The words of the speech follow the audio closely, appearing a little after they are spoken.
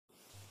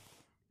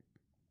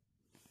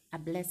A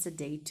blessed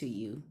day to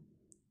you.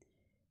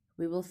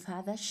 We will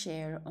further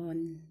share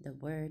on the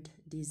word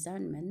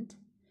discernment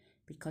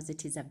because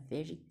it is a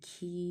very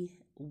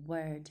key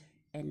word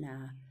and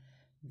a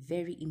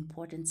very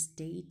important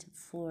state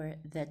for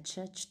the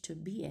church to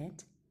be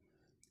at,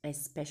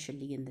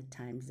 especially in the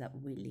times that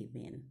we live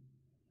in.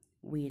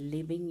 We're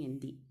living in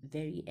the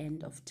very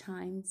end of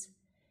times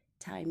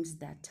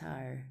that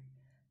are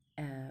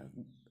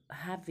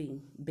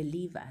having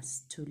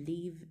believers to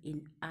live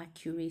in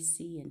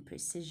accuracy and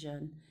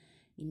precision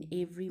in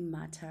every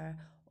matter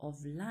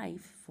of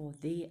life, for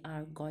they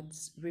are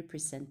God's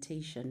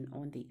representation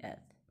on the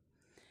earth.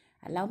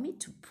 Allow me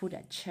to put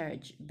a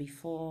charge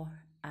before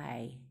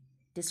I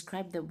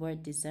describe the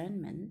word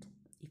discernment.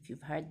 If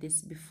you've heard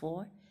this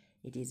before,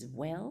 it is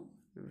well,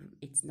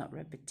 it's not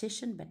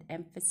repetition but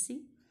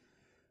emphasis.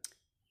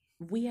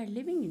 We are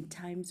living in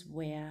times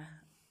where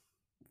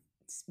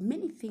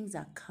many things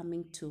are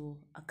coming to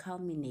a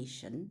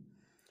culmination.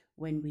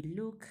 When we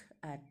look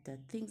at the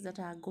things that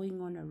are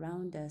going on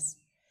around us,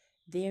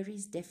 there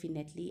is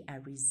definitely a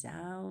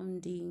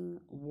resounding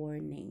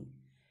warning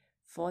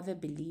for the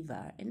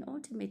believer and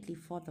ultimately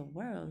for the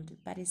world,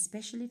 but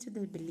especially to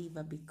the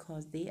believer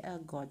because they are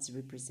God's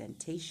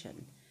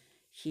representation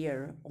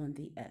here on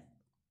the earth.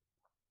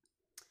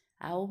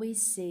 I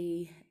always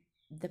say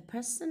the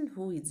person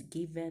who is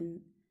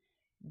given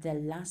the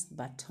last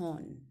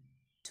baton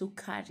to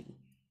carry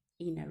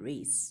in a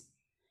race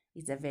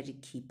is a very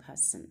key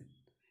person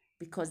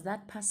because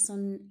that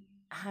person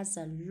has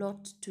a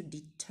lot to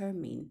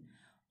determine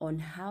on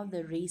how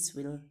the race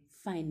will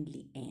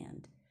finally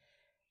end.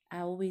 I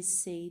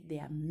always say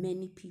there are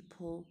many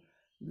people,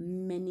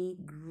 many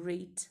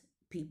great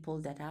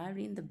people that are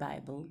in the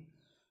Bible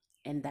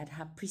and that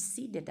have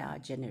preceded our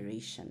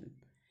generation.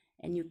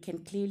 And you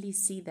can clearly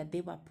see that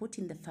they were put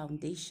in the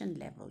foundation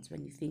levels.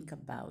 When you think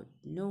about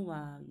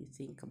Noah, you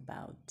think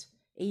about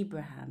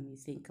Abraham, you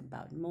think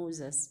about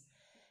Moses,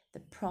 the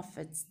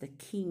prophets, the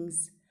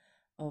kings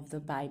of the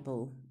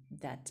Bible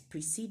that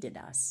preceded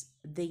us,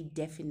 they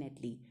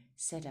definitely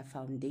set a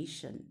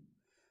foundation.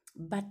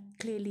 But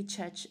clearly,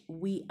 church,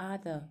 we are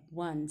the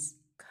ones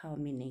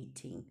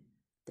culminating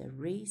the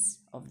race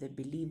of the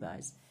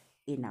believers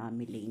in our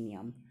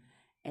millennium.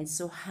 And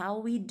so, how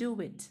we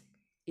do it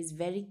is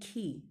very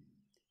key.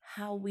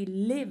 How we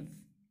live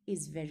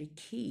is very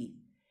key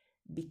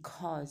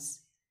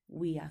because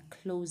we are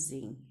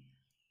closing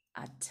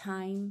a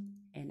time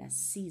and a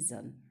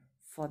season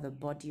for the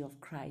body of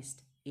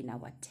Christ in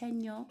our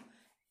tenure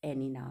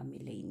and in our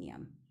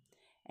millennium.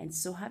 And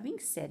so, having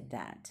said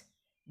that,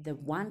 the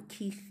one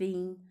key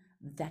thing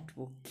that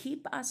will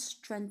keep us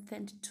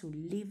strengthened to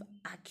live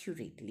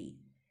accurately,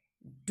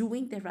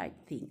 doing the right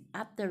thing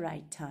at the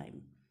right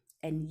time,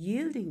 and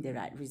yielding the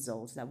right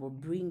results that will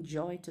bring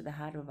joy to the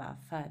heart of our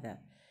Father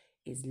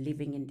is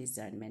living in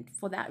discernment.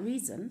 For that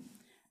reason,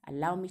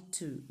 allow me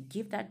to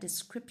give that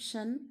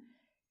description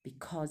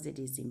because it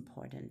is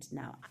important.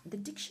 Now, the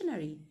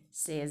dictionary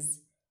says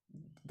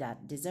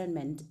that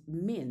discernment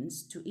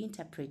means to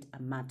interpret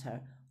a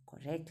matter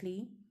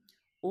correctly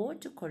or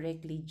to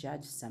correctly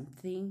judge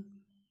something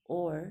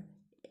or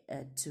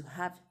to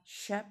have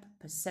sharp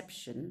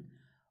perception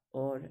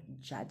or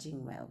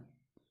judging well.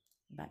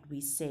 But we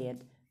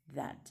said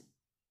that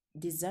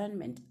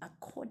discernment,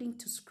 according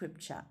to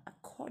scripture,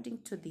 according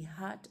to the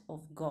heart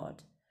of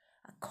God,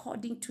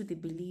 according to the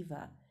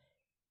believer,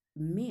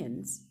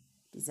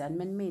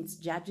 discernment means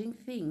judging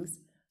things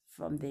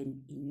from the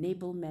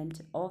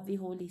enablement of the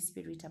Holy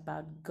Spirit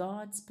about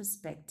God's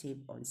perspective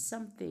on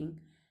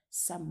something,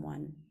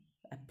 someone,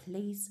 a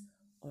place,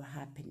 or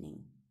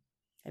happening.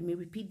 Let me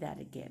repeat that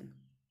again.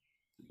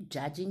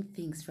 Judging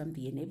things from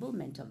the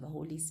enablement of the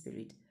Holy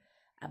Spirit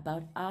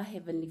about our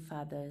Heavenly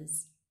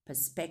Father's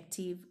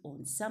perspective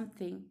on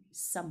something,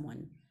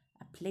 someone,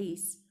 a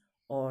place,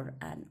 or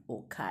an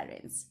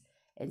occurrence.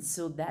 And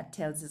so that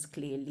tells us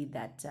clearly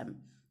that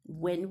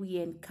when we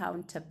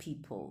encounter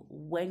people,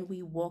 when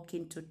we walk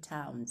into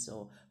towns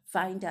or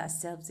find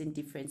ourselves in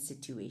different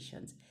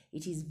situations,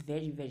 it is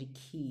very, very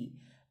key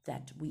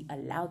that we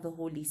allow the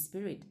Holy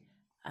Spirit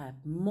a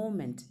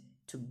moment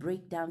to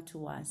break down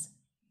to us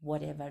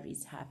whatever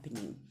is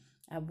happening.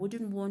 I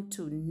wouldn't want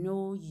to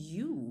know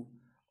you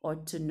or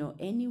to know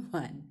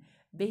anyone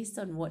based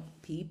on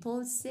what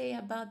people say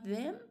about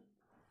them.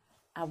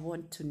 I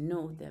want to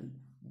know them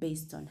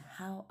based on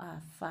how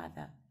our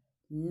Father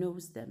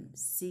knows them,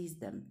 sees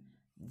them.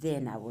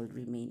 Then I will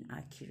remain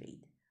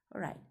accurate. All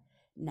right.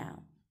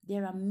 Now,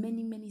 there are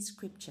many, many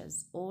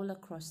scriptures all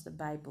across the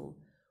Bible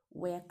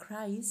where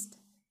Christ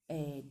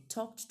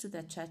talked to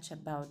the church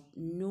about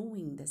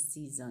knowing the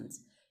seasons,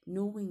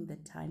 knowing the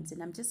times.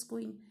 And I'm just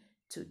going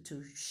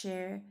to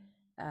share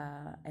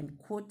and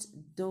quote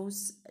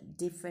those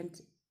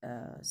different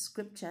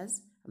scriptures.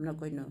 I'm not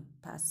going to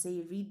per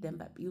se read them,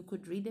 but you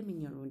could read them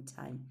in your own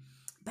time.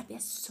 But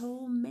there's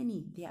so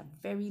many. There are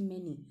very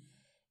many.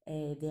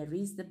 There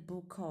is the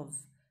book of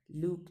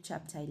Luke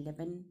chapter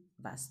 11,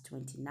 verse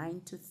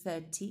 29 to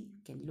 30. You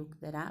can look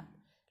that up.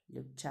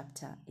 Luke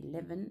chapter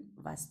 11,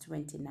 verse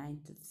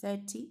 29 to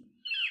 30.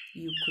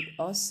 You could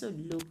also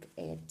look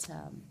at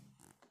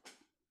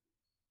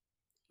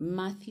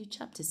Matthew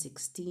chapter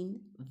 16,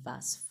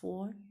 verse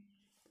 4.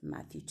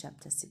 Matthew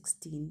chapter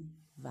 16,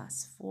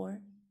 verse 4.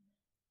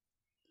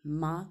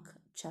 Mark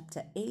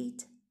chapter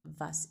 8,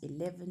 verse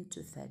 11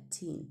 to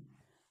 13.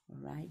 All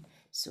right.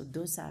 So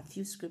those are a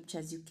few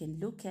scriptures you can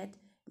look at.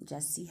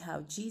 Just see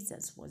how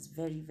Jesus was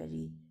very,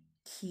 very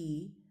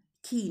keen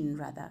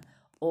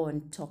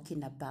on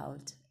talking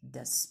about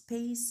the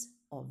space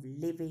of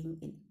living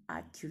in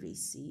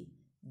accuracy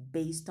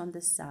based on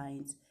the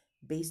signs,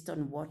 based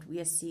on what we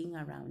are seeing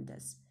around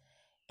us,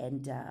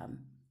 and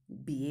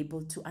be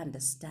able to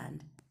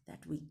understand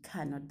that we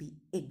cannot be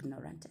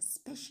ignorant,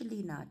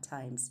 especially in our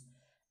times,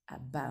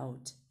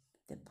 about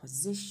the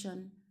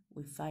position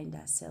we find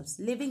ourselves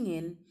living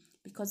in.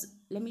 Because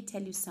let me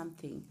tell you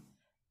something,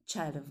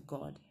 child of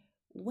God,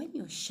 when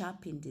you're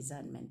sharp in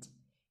discernment,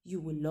 you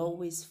will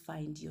always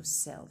find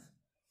yourself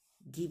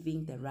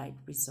giving the right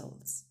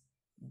results,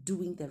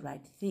 doing the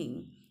right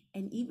thing,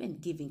 and even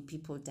giving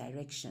people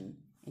direction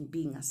and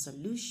being a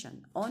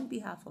solution on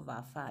behalf of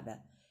our Father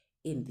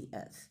in the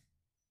earth.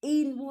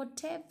 In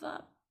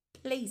whatever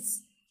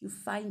place you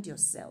find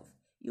yourself,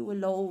 you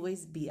will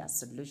always be a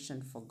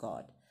solution for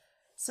God.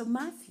 So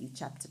Matthew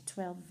chapter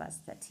 12, verse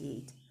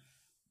 38,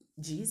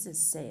 Jesus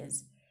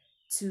says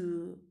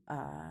to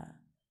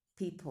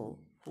people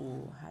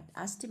who had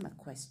asked him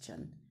a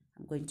question,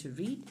 I'm going to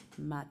read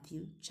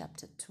Matthew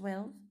chapter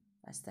 12,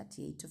 verse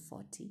 38 to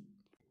 40.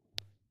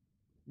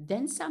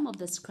 Then some of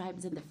the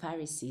scribes and the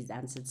Pharisees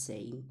answered,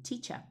 saying,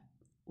 Teacher,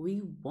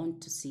 we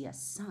want to see a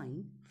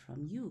sign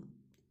from you.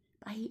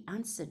 But he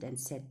answered and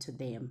said to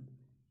them,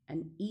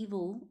 An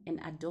evil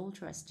and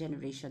adulterous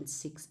generation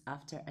seeks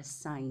after a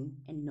sign,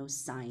 and no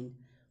sign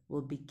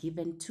will be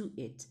given to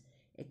it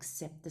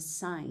except the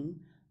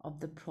sign of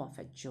the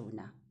prophet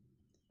Jonah.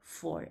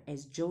 For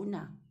as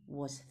Jonah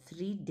was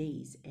 3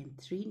 days and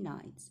 3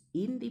 nights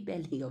in the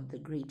belly of the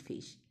great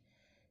fish,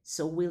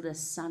 so will the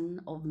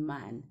Son of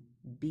Man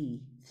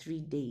be 3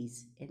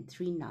 days and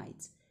 3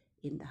 nights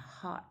in the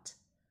heart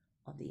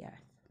of the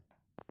earth.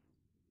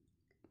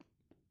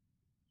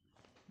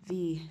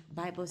 The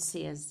Bible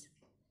says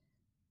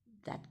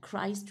that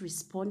Christ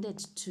responded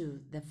to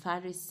the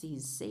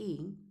Pharisees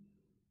saying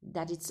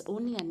that it's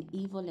only an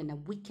evil and a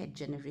wicked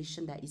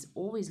generation that is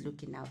always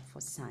looking out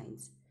for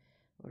signs,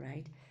 all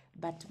right?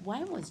 But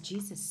why was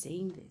Jesus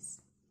saying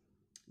this?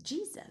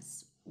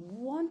 Jesus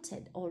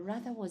wanted, or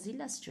rather was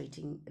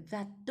illustrating,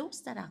 that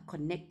those that are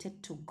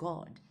connected to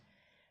God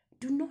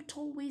do not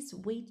always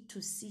wait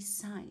to see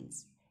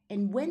signs.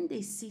 And when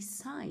they see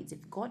signs,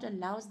 if God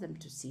allows them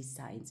to see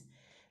signs,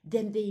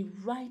 then they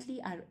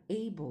rightly are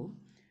able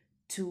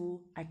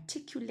to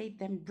articulate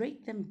them,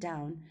 break them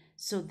down,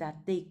 so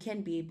that they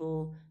can be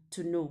able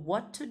to know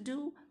what to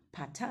do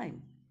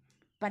part-time.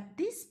 But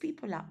these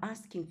people are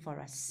asking for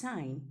a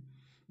sign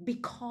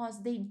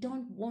because they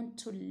don't want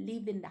to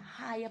live in the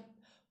higher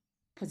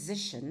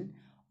position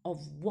of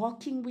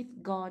walking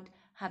with God,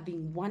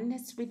 having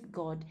oneness with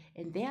God,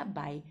 and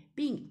thereby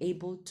being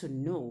able to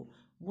know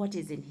what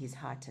is in his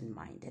heart and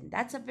mind. And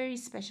that's a very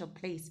special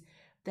place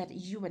that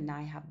you and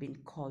I have been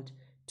called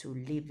to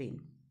live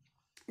in.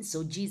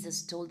 So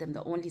Jesus told them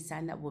the only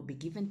sign that will be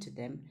given to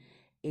them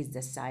is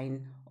the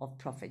sign of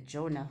prophet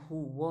Jonah, who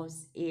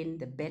was in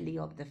the belly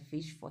of the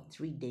fish for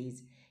 3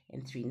 days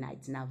and 3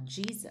 nights. Now,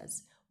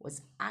 Jesus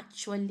was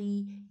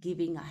actually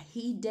giving a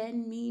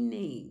hidden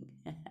meaning.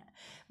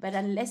 But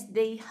unless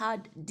they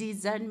had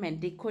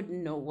discernment, they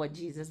couldn't know what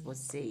Jesus was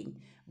saying,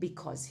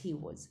 because he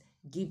was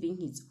giving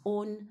his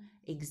own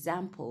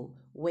example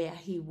where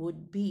he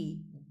would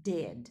be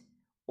dead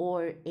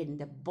or in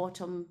the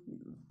bottom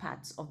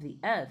parts of the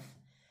earth,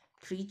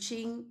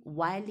 preaching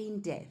while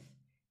in death,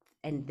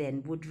 and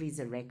then would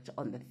resurrect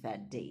on the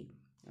 3rd day.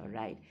 All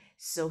right.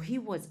 So he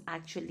was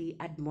actually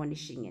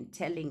admonishing and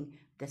telling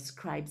the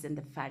scribes and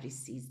the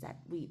Pharisees that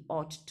we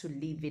ought to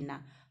live in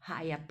a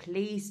higher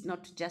place,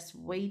 not to just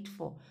wait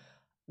for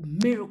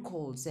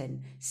miracles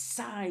and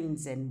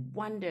signs and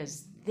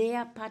wonders. They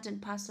are part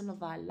and parcel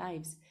of our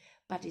lives,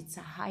 but it's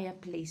a higher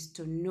place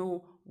to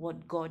know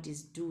what God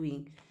is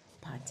doing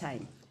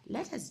part-time.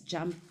 Let us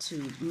jump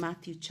to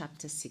Matthew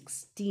chapter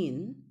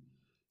 16,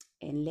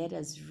 and let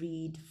us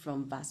read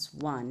from verse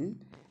 1.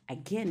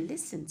 Again,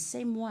 listen,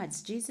 same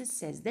words. Jesus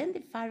says, Then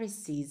the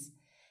Pharisees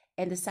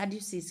and the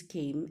Sadducees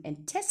came,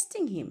 and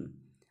testing him,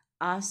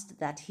 asked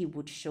that he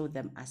would show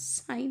them a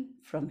sign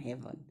from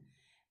heaven.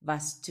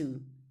 Verse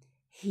 2,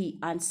 he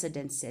answered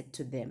and said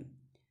to them,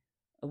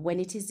 When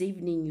it is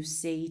evening, you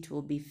say it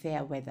will be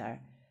fair weather,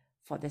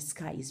 for the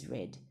sky is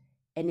red.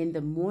 And in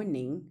the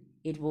morning,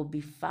 it will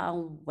be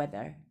foul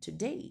weather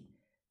today,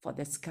 for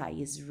the sky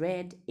is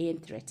red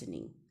and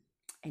threatening.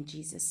 And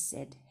Jesus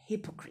said,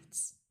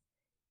 Hypocrites,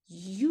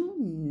 you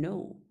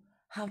know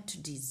how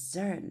to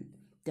discern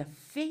the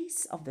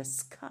face of the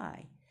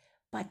sky,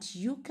 but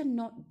you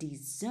cannot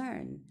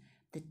discern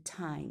the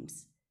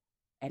times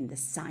and the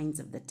signs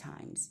of the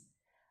times.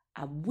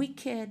 A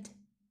wicked,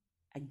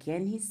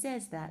 again he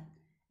says that,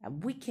 a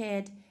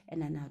wicked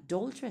and an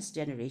adulterous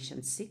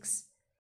generation seeks